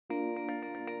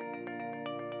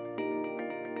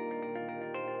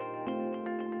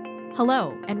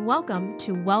Hello, and welcome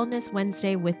to Wellness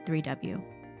Wednesday with 3W.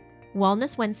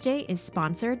 Wellness Wednesday is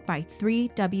sponsored by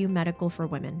 3W Medical for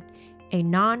Women, a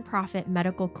nonprofit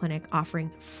medical clinic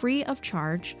offering free of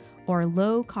charge or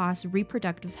low-cost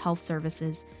reproductive health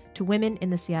services to women in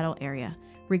the Seattle area,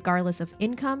 regardless of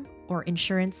income or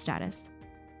insurance status.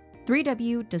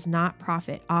 3W does not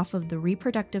profit off of the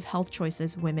reproductive health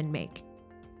choices women make.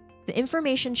 The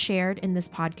information shared in this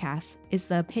podcast is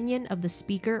the opinion of the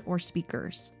speaker or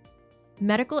speakers.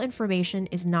 Medical information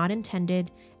is not intended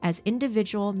as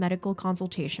individual medical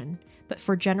consultation, but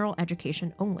for general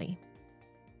education only.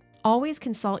 Always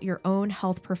consult your own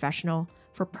health professional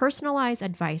for personalized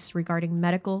advice regarding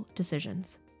medical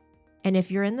decisions. And if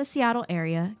you're in the Seattle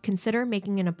area, consider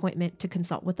making an appointment to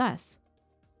consult with us.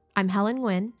 I'm Helen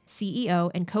Nguyen, CEO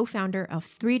and co-founder of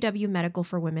 3W Medical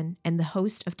for Women and the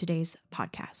host of today's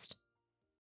podcast.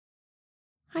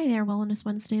 Hi there, Wellness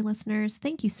Wednesday listeners.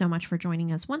 Thank you so much for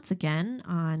joining us once again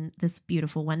on this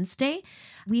beautiful Wednesday.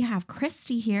 We have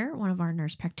Christi here, one of our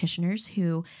nurse practitioners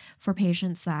who, for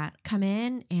patients that come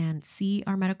in and see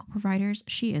our medical providers,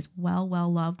 she is well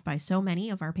loved by so many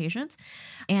of our patients.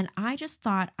 And I just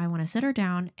thought I want to sit her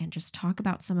down and just talk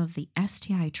about some of the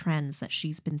STI trends that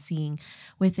she's been seeing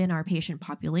within our patient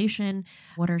population.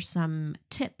 What are some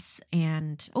tips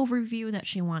and overview that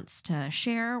she wants to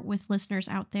share with listeners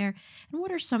out there? And what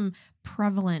are some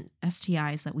prevalent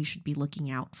STIs that we should be looking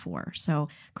out for? So,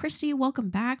 Christi, welcome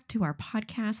back to our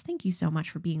podcast. Thank you so much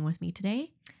for being with me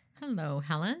today. Hello,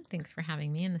 Helen. Thanks for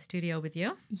having me in the studio with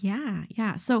you.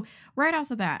 Yeah. So right off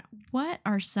the bat, what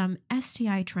are some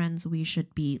STI trends we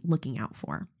should be looking out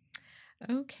for?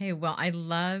 Okay, well, I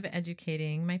love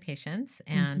educating my patients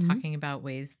and talking about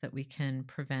ways that we can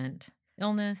prevent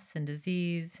illness and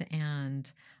disease.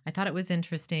 And I thought it was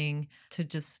interesting to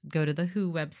just go to the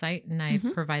WHO website, and I've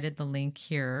provided the link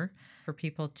here for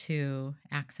people to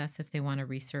access if they want to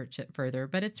research it further.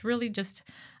 But it's really just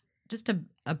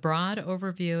a broad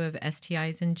overview of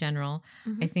STIs in general.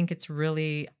 I think it's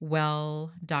really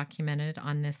well documented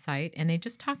on this site. And they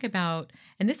just talk about,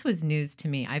 and this was news to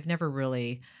me, I've never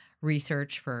really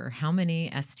researched for how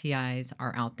many STIs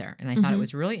are out there. And I thought it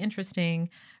was really interesting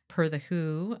per the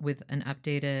WHO with an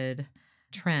updated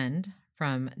trend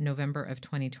from November of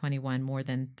 2021. More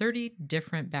than 30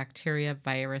 different bacteria,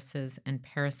 viruses, and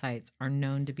parasites are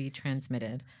known to be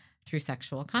transmitted through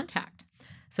sexual contact.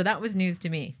 So that was news to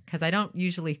me because I don't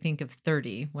usually think of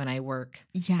 30 when I work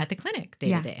at the clinic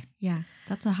day to day. Yeah,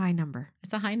 that's a high number.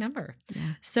 It's a high number.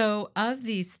 Yeah. So of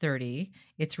these 30,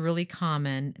 it's really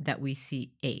common that we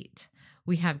see 8.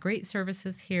 We have great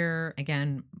services here.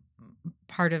 Again,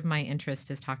 part of my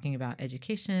interest is talking about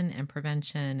education and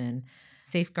prevention and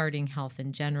safeguarding health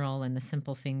in general and the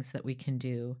simple things that we can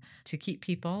do to keep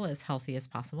people as healthy as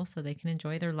possible so they can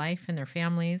enjoy their life and their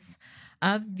families.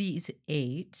 Of these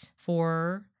 8,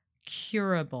 4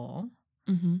 curable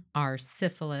are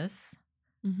syphilis,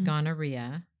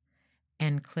 gonorrhea,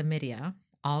 and chlamydia,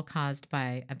 all caused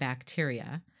by a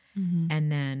bacteria.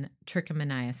 And then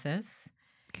trichomoniasis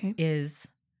is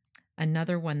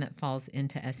another one that falls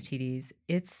into STDs.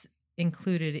 It's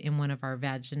included in one of our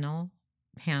vaginal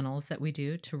panels that we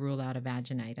do to rule out a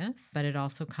vaginitis, but it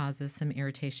also causes some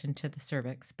irritation to the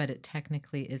cervix, but it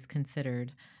technically is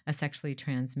considered a sexually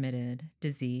transmitted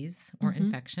disease or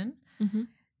infection.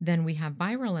 Then we have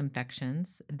viral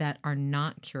infections that are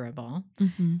not curable.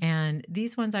 And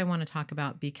these ones I want to talk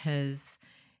about because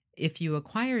if you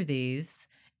acquire these,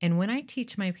 and when I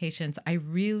teach my patients, I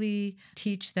really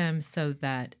teach them so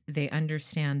that they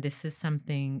understand this is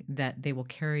something that they will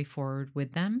carry forward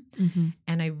with them.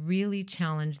 And I really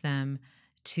challenge them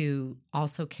to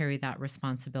also carry that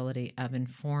responsibility of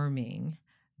informing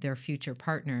their future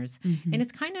partners. And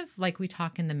it's kind of like we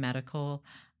talk in the medical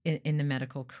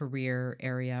career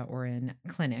area or in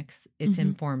clinics, it's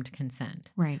informed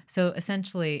consent. Right. So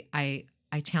essentially,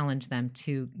 I challenge them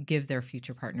to give their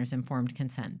future partners informed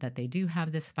consent that they do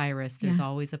have this virus. There's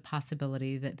always a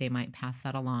possibility that they might pass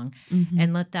that along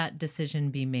and let that decision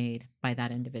be made by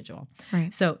that individual.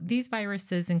 Right. So these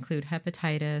viruses include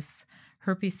hepatitis,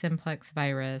 herpes simplex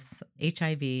virus,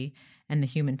 HIV, and the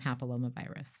human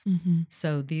papillomavirus.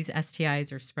 So these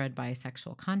STIs are spread by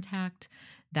sexual contact.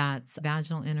 That's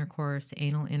vaginal intercourse,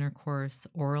 anal intercourse,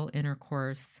 oral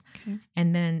intercourse.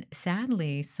 And then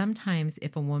sadly, sometimes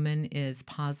if a woman is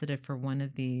positive for one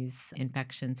of these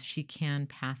infections, she can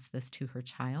pass this to her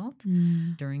child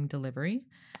during delivery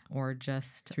or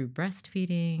just through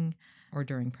breastfeeding or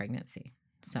during pregnancy.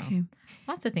 So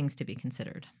lots of things to be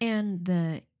considered. And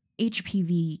the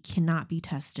HPV cannot be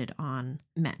tested on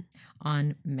men.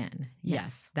 On men.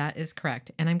 Yes, that is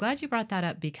correct. And I'm glad you brought that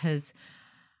up because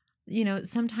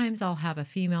Sometimes I'll have a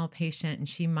female patient and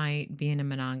she might be in a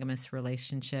monogamous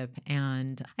relationship.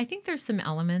 And I think there's some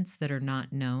elements that are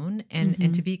not known.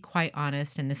 And to be quite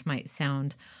honest, and this might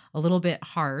sound a little bit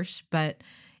harsh, but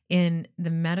in the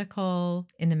medical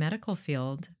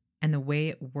field and the way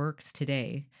it works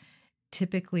today,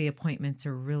 typically appointments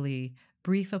are really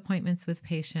brief appointments with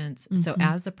patients. So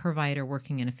as a provider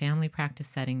working in a family practice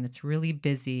setting that's really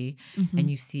busy and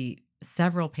you see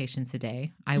several patients a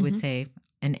day, I would say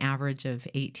an average of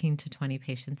 18 to 20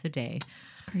 patients a day.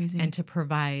 It's crazy. And to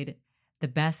provide the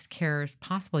best care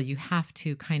possible, you have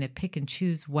to kind of pick and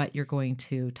choose what you're going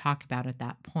to talk about at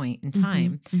that point in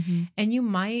time. And you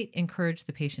might encourage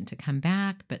the patient to come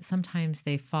back, but sometimes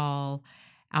they fall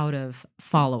out of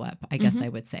follow-up, I guess I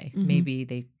would say. Maybe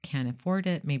they can't afford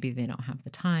it. Maybe they don't have the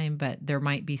time, but there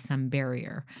might be some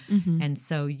barrier. And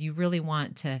so you really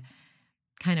want to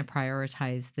kind of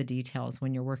prioritize the details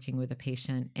when you're working with a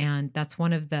patient. And that's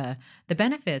one of the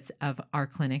benefits of our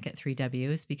clinic at 3W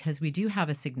is because we do have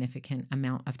a significant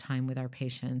amount of time with our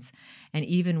patients. And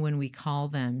even when we call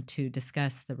them to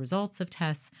discuss the results of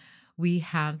tests, we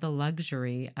have the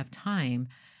luxury of time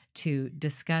to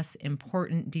discuss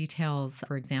important details.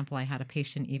 For example, I had a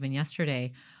patient even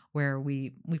yesterday where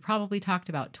we probably talked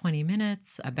about 20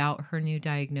 minutes about her new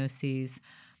diagnoses,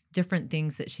 different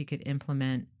things that she could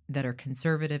implement that are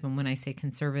conservative. And when I say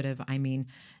conservative, I mean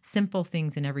simple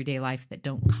things in everyday life that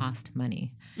don't cost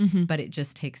money, but it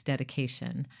just takes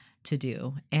dedication to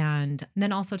do. And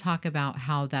then also talk about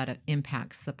how that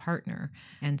impacts the partner.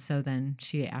 And so then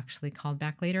she actually called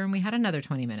back later and we had another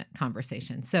 20-minute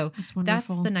conversation. So that's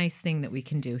the nice thing that we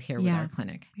can do here with our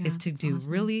clinic is to do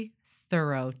really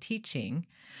thorough teaching,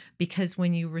 because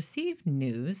when you receive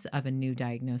news of a new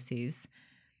diagnosis,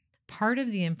 part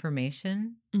of the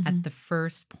information at the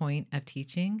first point of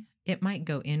teaching, it might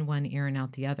go in one ear and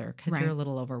out the other because you're a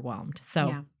little overwhelmed.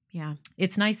 So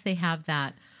it's nice they have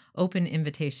that open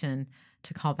invitation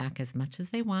to call back as much as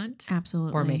they want.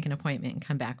 Absolutely. Or make an appointment and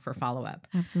come back for follow-up.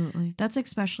 Absolutely. That's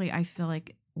especially, I feel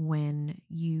like, when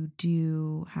you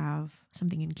do have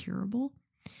something incurable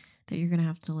that you're going to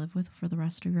have to live with for the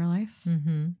rest of your life.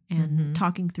 And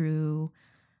talking through,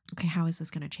 okay, how is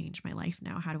this going to change my life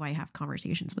now? How do I have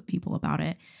conversations with people about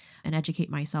it and educate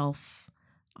myself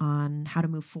on how to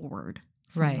move forward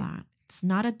from that? It's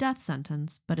not a death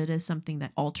sentence, but it is something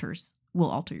that will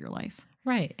alter your life.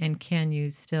 Right. And can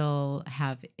you still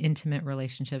have intimate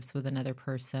relationships with another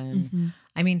person?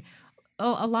 I mean,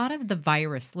 a lot of the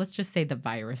virus, let's just say the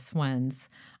virus ones,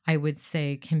 I would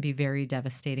say can be very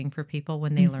devastating for people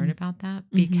when they learn about that,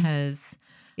 because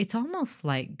it's almost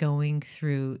like going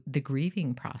through the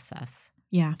grieving process.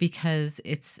 Yeah. Because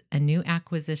it's a new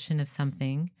acquisition of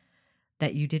something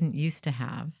that you didn't used to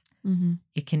have.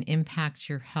 It can impact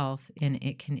your health and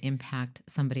it can impact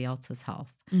somebody else's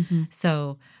health.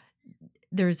 So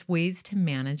there's ways to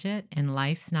manage it, and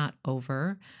life's not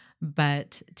over.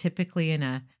 But typically in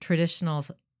a traditional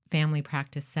family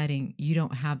practice setting, you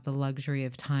don't have the luxury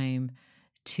of time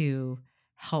to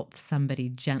help somebody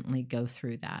gently go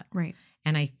through that. Right.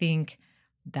 And I think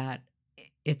that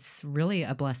it's really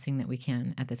a blessing that we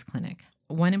can at this clinic.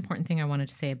 One important thing I wanted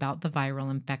to say about the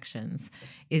viral infections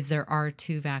is there are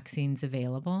 2 vaccines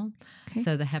available. Okay.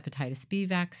 So the hepatitis B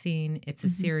vaccine, it's a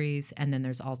series, and then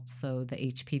there's also the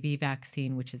HPV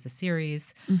vaccine, which is a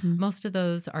series. Most of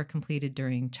those are completed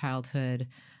during childhood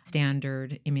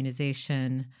standard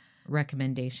immunization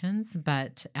recommendations.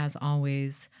 But as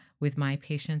always, with my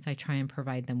patients, I try and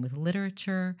provide them with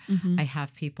literature. I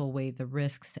have people weigh the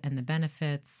risks and the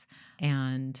benefits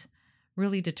and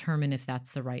really determine if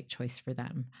that's the right choice for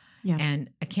them. Yeah. And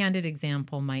a candid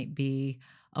example might be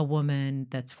a woman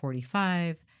that's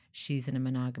 45. She's in a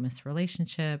monogamous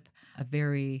relationship, a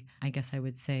very, I guess I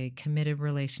would say, committed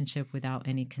relationship without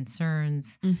any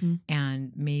concerns.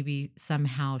 And maybe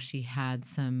somehow she had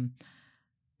some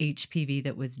HPV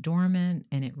that was dormant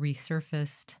and it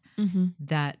resurfaced.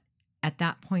 That at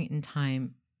that point in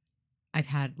time, I've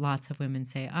had lots of women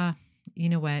say, you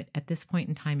know what, at this point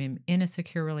in time, I'm in a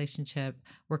secure relationship.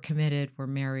 We're committed. We're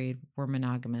married. We're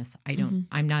monogamous.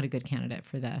 I'm not a good candidate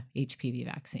for the HPV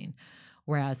vaccine.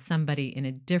 Whereas somebody in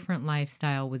a different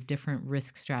lifestyle with different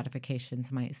risk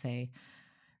stratifications might say,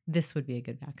 this would be a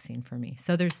good vaccine for me.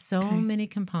 So there's so many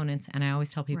components. And I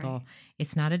always tell people,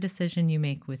 it's not a decision you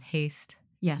make with haste.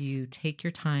 Yes. You take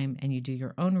your time and you do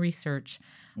your own research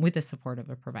with the support of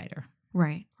a provider.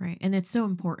 Right. And it's so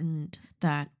important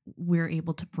that we're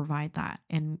able to provide that.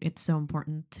 And it's so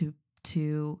important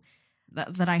to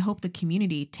that I hope the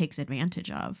community takes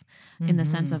advantage of, in the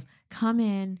sense of come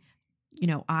in,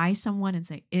 eye someone and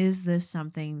say, is this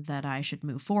something that I should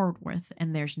move forward with?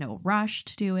 And there's no rush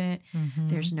to do it.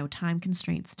 There's no time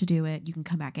constraints to do it. You can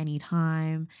come back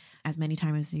anytime, as many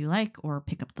times as you like, or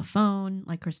pick up the phone,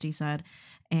 like Christi said,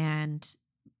 and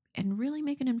really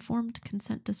make an informed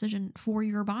consent decision for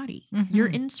your body. You're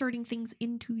inserting things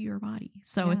into your body.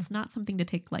 So it's not something to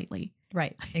take lightly.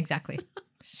 Right. Exactly.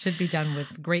 Should be done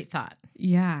with great thought.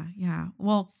 Yeah. Yeah.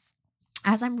 Well,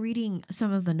 as I'm reading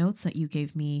some of the notes that you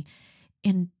gave me,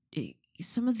 and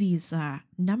some of these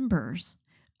numbers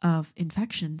of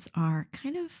infections are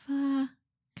kind of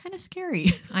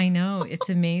scary. I know. It's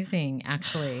amazing,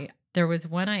 actually. There was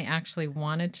one I actually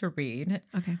wanted to read.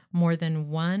 Okay. More than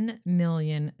 1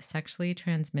 million sexually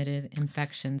transmitted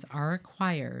infections are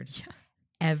acquired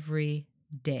every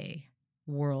day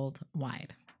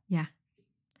worldwide. Yeah.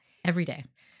 Every day.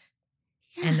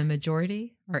 Yeah. And the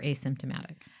majority are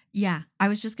asymptomatic. Yeah. I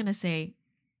was just going to say,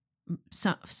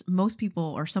 most people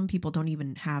or some people don't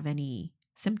even have any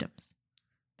symptoms.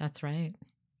 That's right.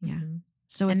 Yeah.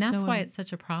 So that's why it's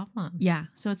such a problem. Yeah.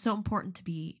 So it's so important to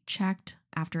be checked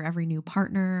after every new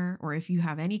partner, or if you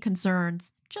have any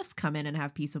concerns, just come in and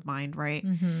have peace of mind, right?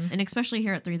 And especially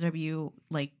here at 3W,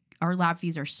 like our lab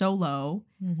fees are so low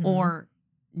or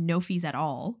no fees at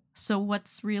all. So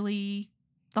what's really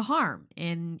the harm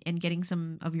in getting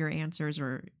some of your answers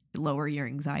or lower your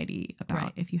anxiety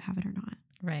about if you have it or not?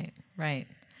 Right.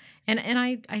 And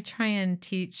I try and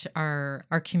teach our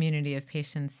community of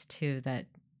patients too that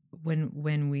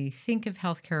when we think of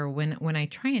healthcare, when I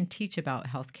try and teach about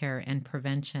healthcare and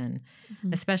prevention,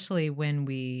 especially when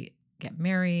we get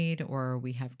married or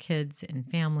we have kids and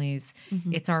families,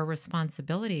 it's our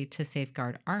responsibility to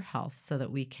safeguard our health so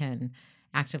that we can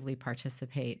actively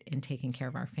participate in taking care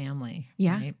of our family.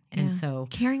 Yeah. Right? And so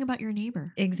caring about your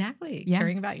neighbor. Exactly. Yeah.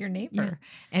 Caring about your neighbor. Yeah.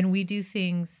 And we do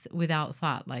things without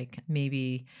thought, like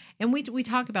maybe, and we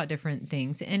talk about different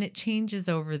things and it changes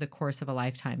over the course of a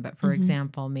lifetime. But for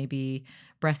example, maybe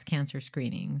breast cancer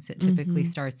screenings, it typically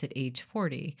starts at age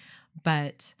 40,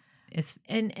 but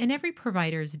and every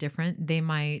provider is different. They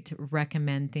might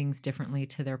recommend things differently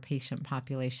to their patient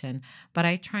population, but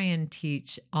I try and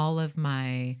teach all of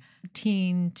my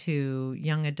teen to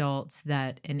young adults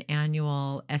that an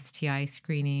annual STI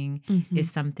screening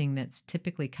is something that's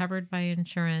typically covered by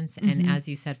insurance. And as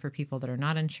you said, for people that are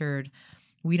not insured,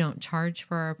 we don't charge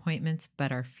for our appointments,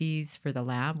 but our fees for the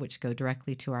lab, which go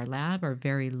directly to our lab, are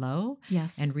very low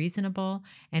and reasonable.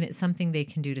 And it's something they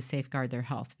can do to safeguard their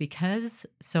health. Because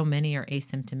so many are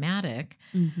asymptomatic,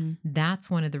 that's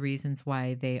one of the reasons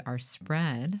why they are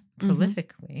spread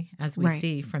prolifically, as we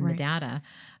see from the data.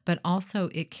 But also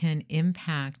it can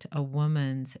impact a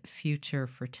woman's future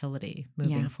fertility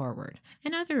moving forward.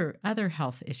 And other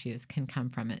health issues can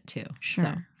come from it too.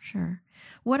 Sure.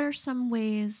 What are some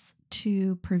ways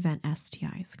to prevent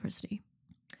STIs, Christi?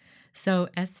 So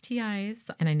STIs,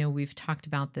 and I know we've talked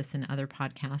about this in other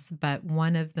podcasts, but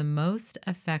one of the most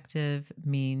effective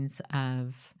means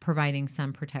of providing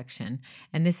some protection,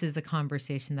 and this is a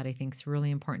conversation that I think is really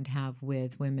important to have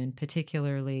with women,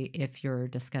 particularly if you're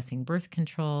discussing birth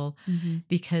control,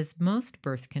 because most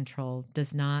birth control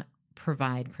does not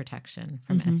provide protection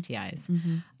from STIs.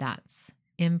 That's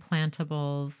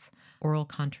implantables, oral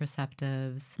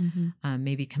contraceptives,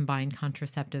 maybe combined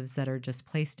contraceptives that are just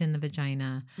placed in the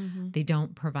vagina. They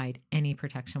don't provide any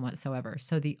protection whatsoever.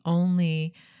 So the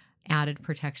only added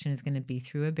protection is going to be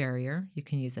through a barrier. You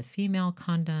can use a female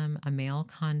condom, a male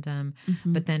condom,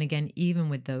 but then again, even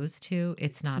with those two,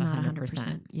 it's not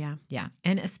 100%. Yeah.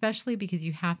 And especially because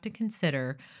you have to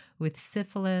consider with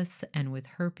syphilis and with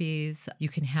herpes, you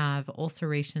can have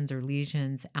ulcerations or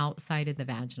lesions outside of the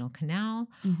vaginal canal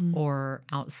or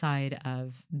outside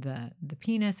of the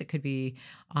penis. It could be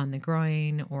on the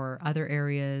groin or other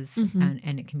areas,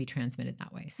 and it can be transmitted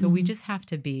that way. So we just have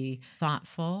to be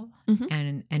thoughtful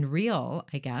and real,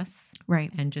 I guess.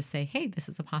 Right. And just say, hey, this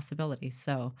is a possibility.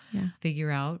 So figure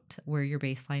out where your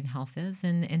baseline health is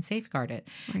and safeguard it.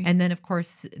 Right. And then, of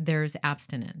course, there's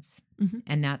abstinence.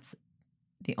 And that's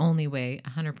the only way,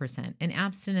 100%. And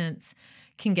abstinence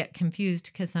can get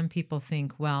confused because some people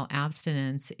think, well,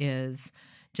 abstinence is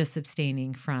just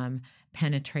abstaining from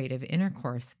penetrative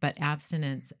intercourse, but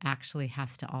abstinence actually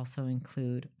has to also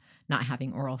include not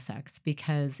having oral sex,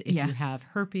 because if you have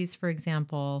herpes, for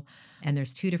example, and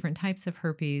there's two different types of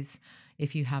herpes,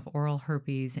 if you have oral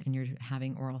herpes and you're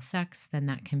having oral sex, then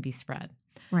that can be spread.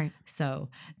 Right. So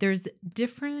there's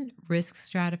different risk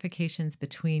stratifications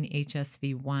between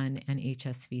HSV1 and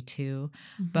HSV2.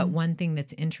 But one thing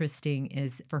that's interesting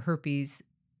is for herpes,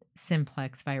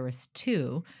 simplex virus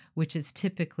 2, which is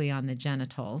typically on the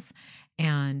genitals,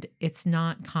 and it's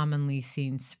not commonly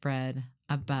seen spread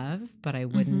above, but I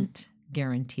wouldn't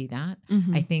guarantee that.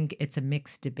 I think it's a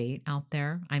mixed debate out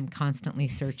there. I'm constantly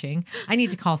searching. I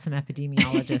need to call some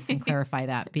epidemiologists and clarify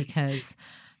that, because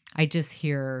I just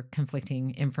hear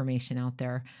conflicting information out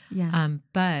there. Yeah.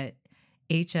 But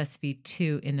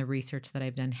HSV2 in the research that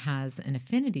I've done has an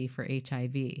affinity for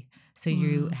HIV. So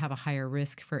you have a higher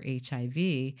risk for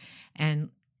HIV. And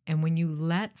when you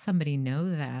let somebody know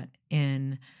that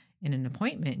in an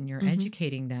appointment and you're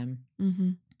educating them,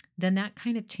 then that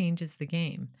kind of changes the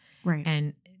game. Right.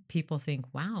 And people think,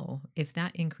 wow, if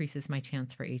that increases my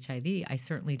chance for HIV, I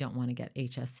certainly don't want to get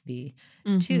HSV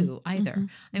too either.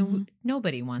 And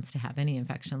nobody wants to have any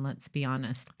infection, let's be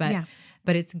honest. But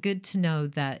it's good to know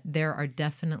that there are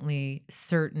definitely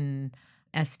certain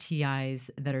STIs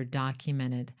that are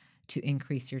documented to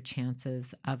increase your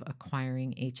chances of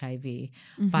acquiring HIV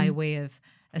by way of,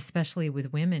 especially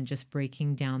with women, just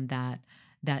breaking down that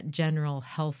general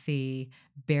healthy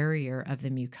barrier of the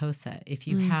mucosa. If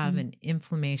you have an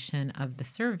inflammation of the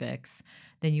cervix,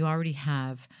 then you already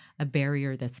have a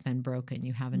barrier that's been broken.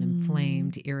 You have an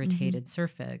inflamed, irritated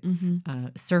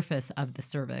surface of the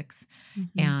cervix,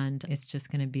 and it's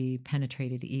just going to be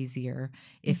penetrated easier,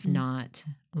 if not,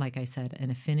 like I said,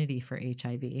 an affinity for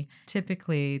HIV.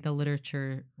 Typically, the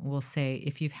literature will say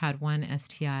if you've had one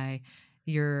STI,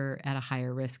 you're at a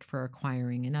higher risk for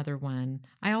acquiring another one.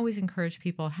 I always encourage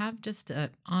people, have just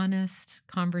an honest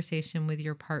conversation with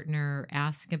your partner,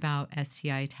 ask about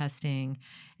STI testing.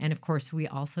 And of course, we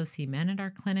also see men at our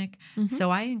clinic.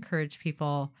 So I encourage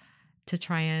people to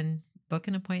try and book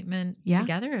an appointment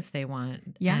together if they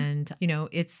want. And,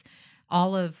 it's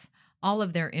all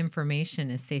of their information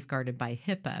is safeguarded by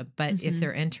HIPAA, but if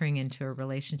they're entering into a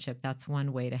relationship, that's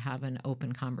one way to have an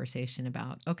open conversation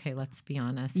about, okay, let's be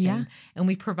honest. And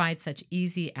we provide such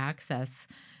easy access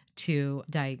to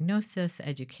diagnosis,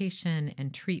 education,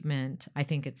 and treatment. I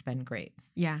think it's been great.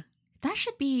 Yeah. That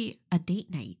should be a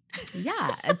date night.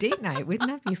 Yeah, a date night. Wouldn't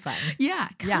that be fun? Yeah.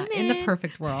 Come in the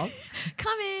perfect world.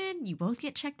 Come in. You both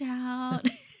get checked out.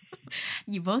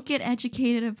 You both get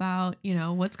educated about,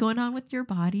 what's going on with your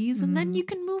bodies, and then you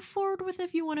can move forward with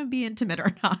if you want to be intimate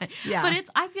or not. Yeah. But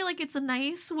I feel like it's a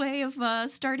nice way of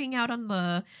starting out on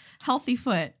the healthy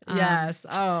foot. Yes.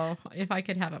 Oh, if I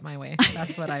could have it my way,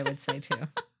 that's what I would say too.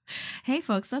 Hey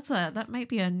folks, that might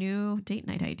be a new date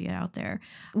night idea out there.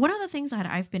 One of the things that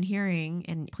I've been hearing,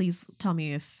 and please tell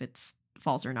me if it's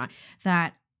false or not,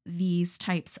 that these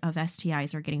types of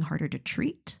STIs are getting harder to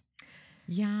treat.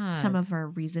 Yeah. Some of are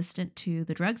resistant to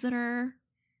the drugs that are,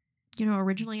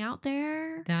 originally out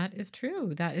there. That is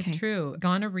true. That is true.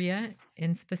 Gonorrhea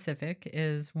in specific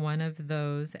is one of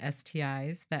those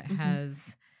STIs that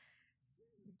has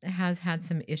had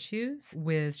some issues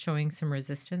with showing some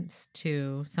resistance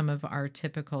to some of our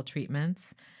typical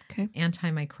treatments. Okay.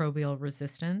 Antimicrobial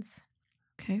resistance.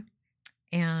 Okay.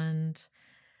 And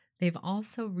they've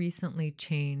also recently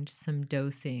changed some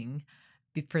dosing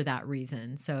for that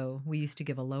reason. So we used to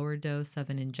give a lower dose of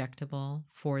an injectable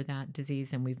for that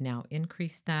disease, and we've now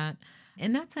increased that.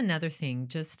 And that's another thing,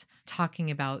 just talking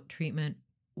about treatment.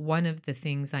 One of the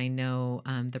things I know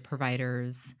the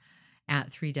providers at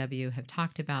 3W have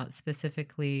talked about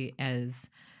specifically as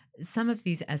some of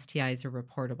these STIs are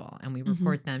reportable, and we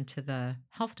report them to the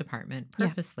health department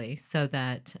purposely so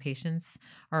that patients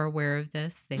are aware of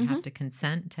this. They have to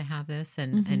consent to have this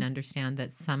and understand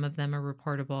that some of them are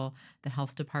reportable. The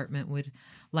health department would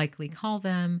likely call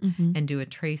them and do a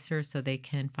tracer so they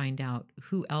can find out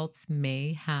who else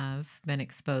may have been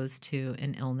exposed to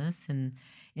an illness in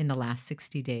the last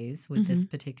 60 days with this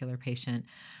particular patient.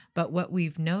 But what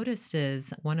we've noticed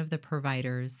is one of the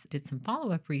providers did some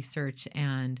follow-up research,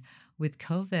 and with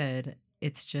COVID,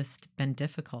 it's just been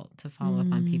difficult to follow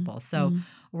up on people. So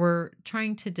we're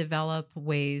trying to develop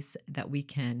ways that we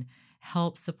can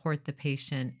help support the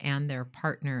patient and their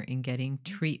partner in getting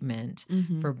treatment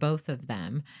for both of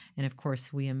them. And of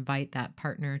course, we invite that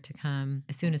partner to come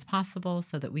as soon as possible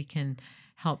so that we can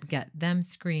help get them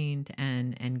screened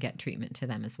and get treatment to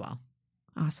them as well.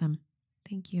 Awesome.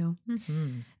 Thank you.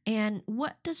 And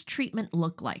what does treatment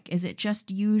look like? Is it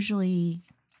just usually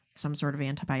some sort of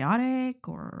antibiotic,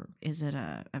 or is it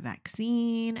a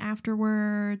vaccine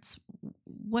afterwards?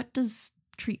 What does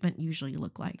treatment usually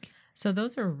look like? So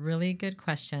those are really good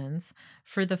questions.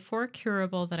 For the 4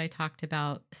 curable that I talked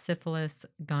about, syphilis,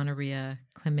 gonorrhea,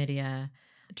 chlamydia,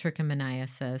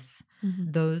 trichomoniasis,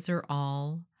 those are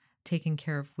all taken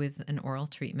care of with an oral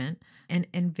treatment and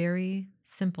very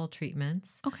simple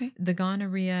treatments. Okay. The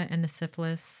gonorrhea and the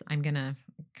syphilis, I'm going to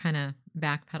kind of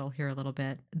backpedal here a little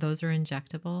bit. Those are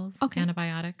injectables, Okay.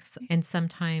 antibiotics. And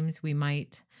sometimes we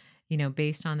might,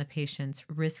 based on the patient's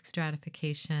risk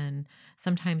stratification,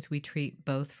 sometimes we treat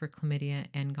both for chlamydia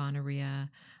and gonorrhea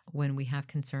when we have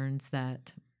concerns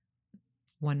that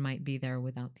one might be there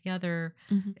without the other.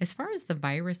 Mm-hmm. As far as the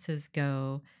viruses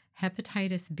go,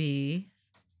 hepatitis B,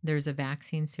 there's a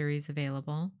vaccine series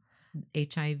available.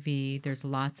 HIV, there's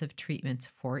lots of treatments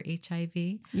for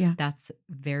HIV. Yeah. That's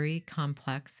very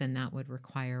complex and that would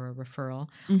require a referral.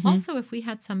 Mm-hmm. Also, if we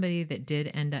had somebody that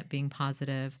did end up being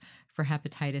positive for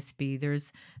hepatitis B,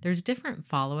 there's different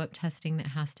follow-up testing that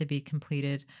has to be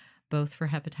completed both for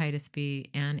hepatitis B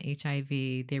and HIV.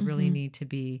 They really Mm-hmm. need to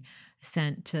be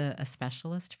sent to a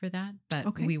specialist for that. But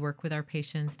Okay. we work with our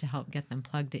patients to help get them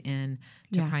plugged in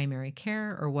to Yeah. primary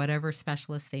care or whatever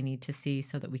specialist they need to see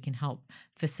so that we can help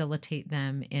facilitate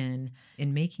them in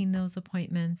making those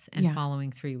appointments and Yeah.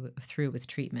 following through with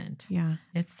treatment. Yeah.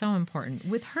 It's so important.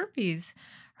 With herpes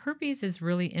is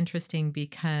really interesting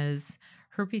because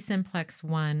herpes simplex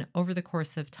 1, over the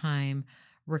course of time,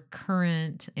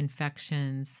 recurrent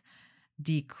infections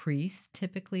decrease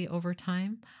typically over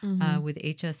time. Mm-hmm. With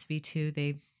HSV2,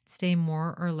 they stay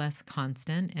more or less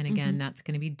constant. And again, Mm-hmm. that's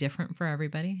going to be different for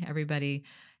everybody. Everybody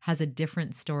has a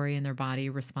different story and their body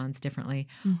responds differently.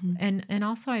 Mm-hmm. And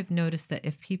also I've noticed that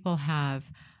if people have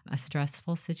a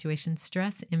stressful situation,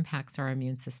 stress impacts our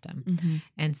immune system. Mm-hmm.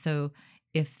 And so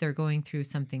if they're going through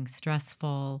something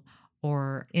stressful,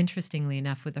 or interestingly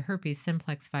enough, with the herpes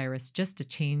simplex virus, just a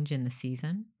change in the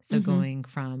season. So Mm-hmm. going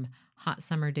from hot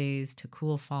summer days to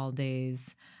cool fall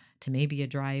days to maybe a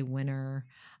dry winter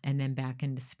and then back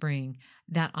into spring,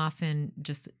 that often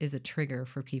just is a trigger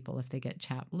for people. If they get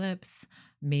chapped lips,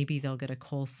 maybe they'll get a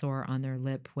cold sore on their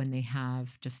lip when they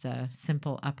have just a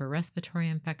simple upper respiratory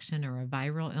infection or a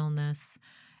viral illness.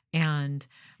 And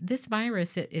this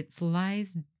virus, it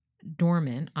lies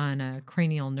dormant on a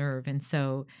cranial nerve. And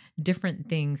so different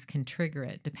things can trigger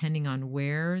it depending on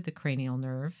where the cranial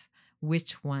nerve,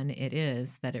 which one it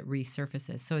is that it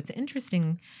resurfaces. So it's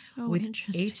interesting So with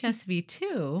interesting.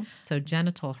 HSV2, so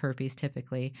genital herpes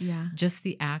typically, Yeah. just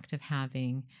the act of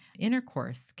having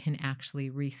intercourse can actually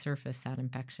resurface that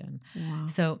infection. Wow.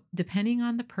 So depending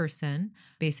on the person,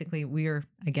 basically we were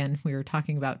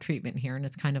talking about treatment here, and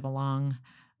it's kind of a long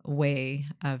way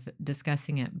of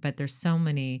discussing it, but there's so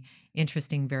many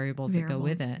interesting variables that go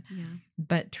with it. Yeah.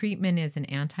 But treatment is an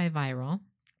antiviral.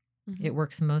 Mm-hmm. It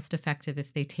works most effective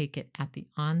if they take it at the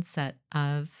onset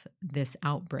of this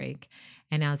outbreak.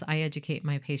 And as I educate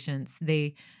my patients,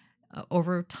 they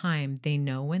over time, they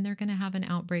know when they're going to have an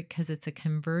outbreak because it's a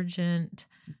convergent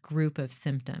group of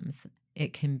symptoms.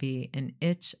 It can be an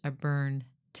itch, a burn,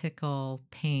 tickle,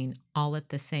 pain, all at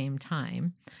the same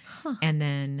time. Huh. And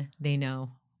then they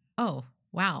know, oh,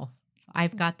 wow,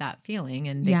 I've got that feeling,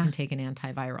 and they Yeah. can take an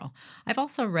antiviral. I've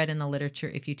also read in the literature,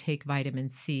 if you take vitamin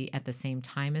C at the same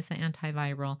time as the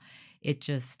antiviral, it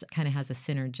just kind of has a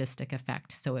synergistic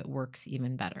effect. So it works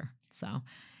even better. So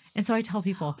I tell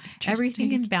people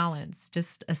everything in balance,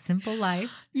 just a simple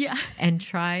life. Yeah. And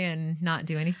try and not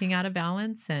do anything out of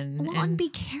balance and be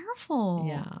careful.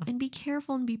 Yeah. And be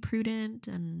careful and be prudent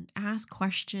and ask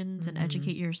questions and Mhm.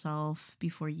 educate yourself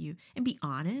before you, and be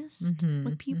honest Mhm,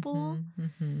 with people,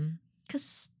 mhm.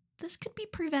 because this could be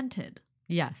prevented.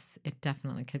 Yes, it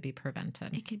definitely could be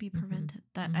prevented. It could be Mhm, prevented.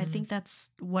 I think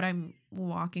that's what I'm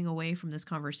walking away from this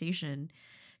conversation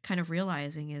kind of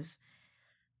realizing is,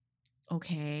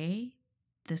 okay,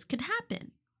 this could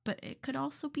happen, but it could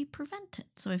also be prevented.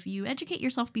 So if you educate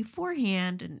yourself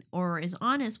beforehand or is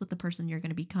honest with the person you're going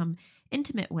to become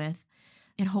intimate with,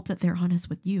 and hope that they're honest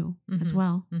with you as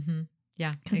well. Mhm.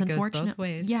 Yeah, Because it goes both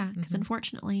ways. Yeah, because Mhm.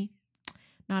 unfortunately,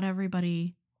 not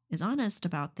everybody is honest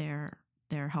about their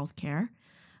health care,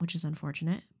 which is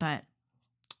unfortunate, but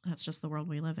that's just the world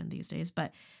we live in these days.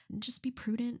 But just be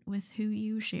prudent with who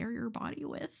you share your body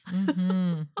with.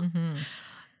 Mhm, mhm.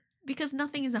 Because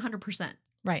nothing is 100%.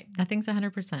 Right. Nothing's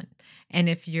 100%. And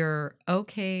if you're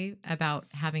okay about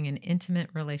having an intimate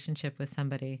relationship with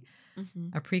somebody, Mm-hmm.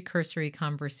 a precursory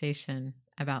conversation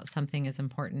about something as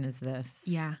important as this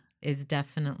Yeah. is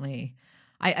definitely,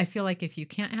 I feel like if you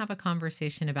can't have a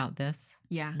conversation about this,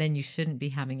 Yeah. then you shouldn't be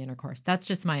having intercourse. That's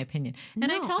just my opinion.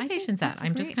 And I No, tell I think patients that. that's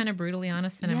I'm just great. kind of brutally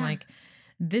honest, and I'm Yeah. like,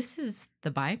 this is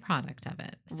the byproduct of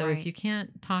it. So Right. if you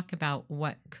can't talk about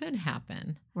what could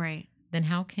happen, Right. then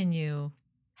how can you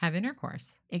have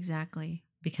intercourse? Exactly.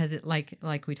 Because it,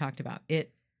 like we talked about,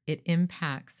 it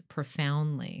impacts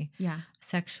profoundly Yeah.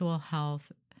 sexual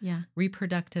health, Yeah.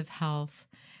 reproductive health,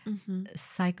 Mm-hmm.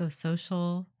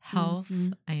 psychosocial health.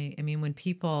 Mhm. I mean, when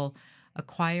people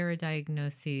acquire a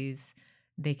diagnosis,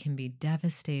 they can be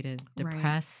devastated,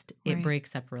 depressed. Right. It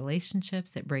breaks up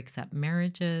relationships. It breaks up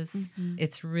marriages.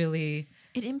 It's really...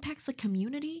 It impacts the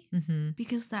community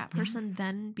because that person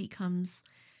then becomes,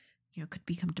 could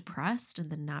become depressed and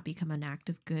then not become an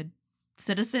active, good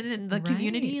citizen in the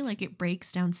community. Like, it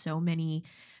breaks down so many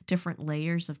different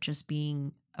layers of just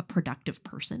being a productive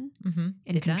person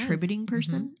and contributing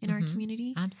person in our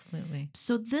community. Absolutely.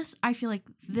 So I feel like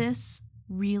this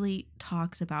really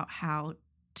talks about how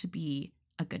to be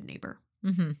a good neighbor.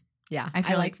 Yeah, I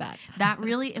feel like that. That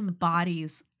really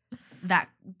embodies that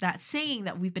saying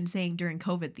that we've been saying during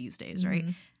COVID these days, right?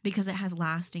 Because it has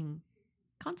lasting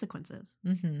consequences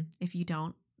if you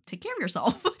don't take care of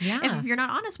yourself. If you're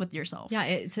not honest with yourself. Yeah,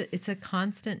 it's a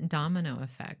constant domino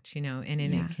effect, and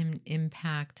it can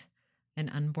impact an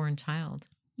unborn child.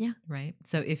 Yeah. Right.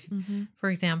 So if, for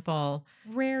example,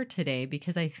 rare today,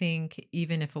 because I think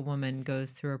even if a woman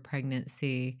goes through a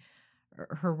pregnancy,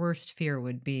 her worst fear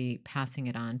would be passing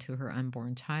it on to her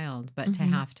unborn child, but to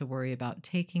have to worry about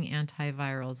taking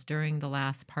antivirals during the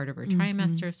last part of her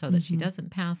trimester so that she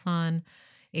doesn't pass on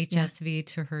HSV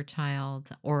to her child,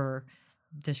 or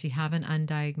does she have an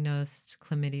undiagnosed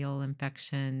chlamydial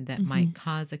infection that might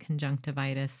cause a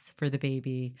conjunctivitis for the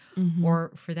baby,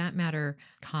 or for that matter,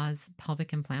 cause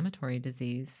pelvic inflammatory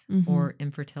disease or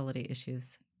infertility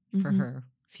issues for her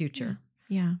future?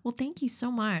 Yeah. Well, thank you so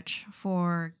much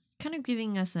for kind of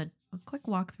giving us a quick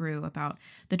walkthrough about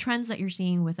the trends that you're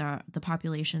seeing with the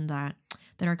population that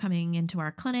are coming into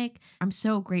our clinic. I'm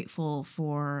so grateful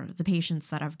for the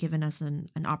patients that have given us an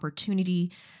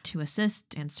opportunity to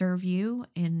assist and serve you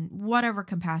in whatever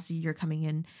capacity you're coming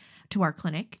in to our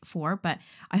clinic for. But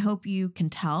I hope you can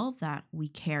tell that we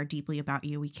care deeply about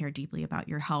you. We care deeply about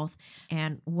your health,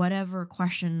 and whatever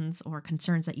questions or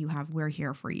concerns that you have, we're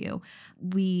here for you.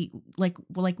 We like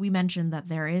we mentioned that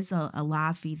there is a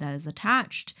lab fee that is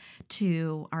attached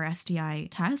to our STI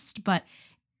test, but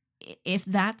if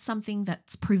that's something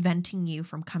that's preventing you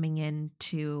from coming in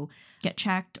to get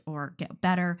checked or get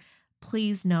better,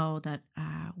 please know that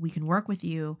we can work with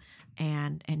you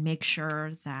and make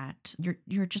sure that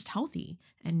you're just healthy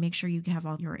and make sure you have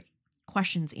all your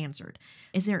questions answered.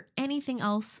 Is there anything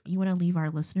else you want to leave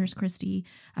our listeners, Christi,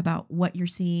 about what you're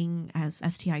seeing as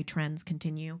STI trends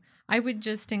continue? I would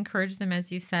just encourage them,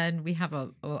 as you said, we have a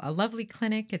lovely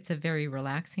clinic. It's a very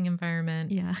relaxing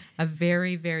environment. Yeah. A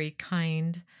very, very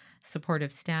kind,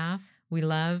 supportive staff. We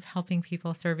love helping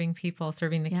people, serving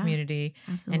the community,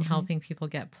 absolutely. and helping people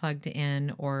get plugged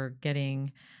in or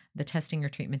getting the testing or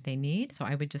treatment they need. So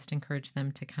I would just encourage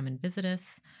them to come and visit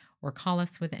us or call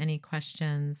us with any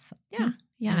questions. Yeah.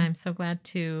 And I'm so glad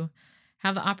to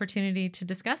have the opportunity to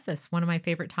discuss this. One of my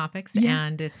favorite topics. Yeah.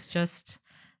 And it's just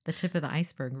the tip of the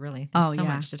iceberg, really. There's so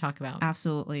much to talk about.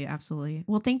 Absolutely. Absolutely.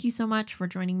 Well, thank you so much for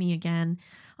joining me again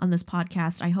on this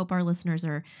podcast. I hope our listeners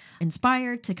are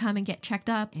inspired to come and get checked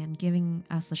up and giving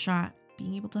us a shot,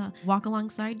 being able to walk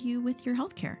alongside you with your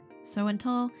healthcare. So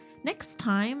until next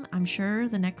time, I'm sure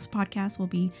the next podcast will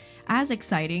be as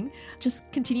exciting.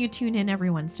 Just continue to tune in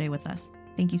every Wednesday with us.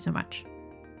 Thank you so much.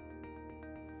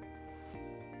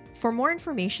 For more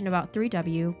information about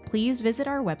 3W, please visit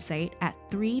our website at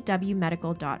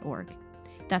 3wmedical.org.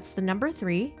 That's the number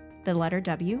 3, the letter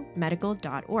W,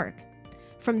 medical.org.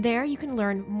 From there, you can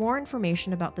learn more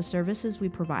information about the services we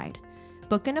provide,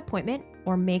 book an appointment,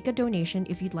 or make a donation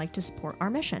if you'd like to support our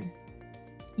mission.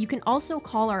 You can also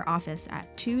call our office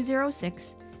at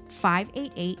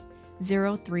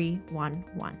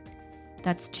 206-588-0311.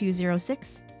 That's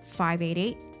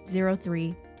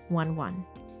 206-588-0311.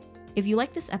 If you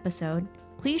like this episode,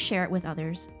 please share it with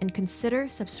others and consider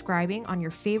subscribing on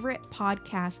your favorite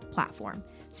podcast platform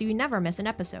so you never miss an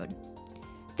episode.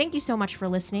 Thank you so much for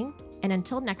listening, and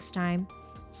until next time,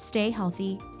 stay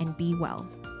healthy and be well.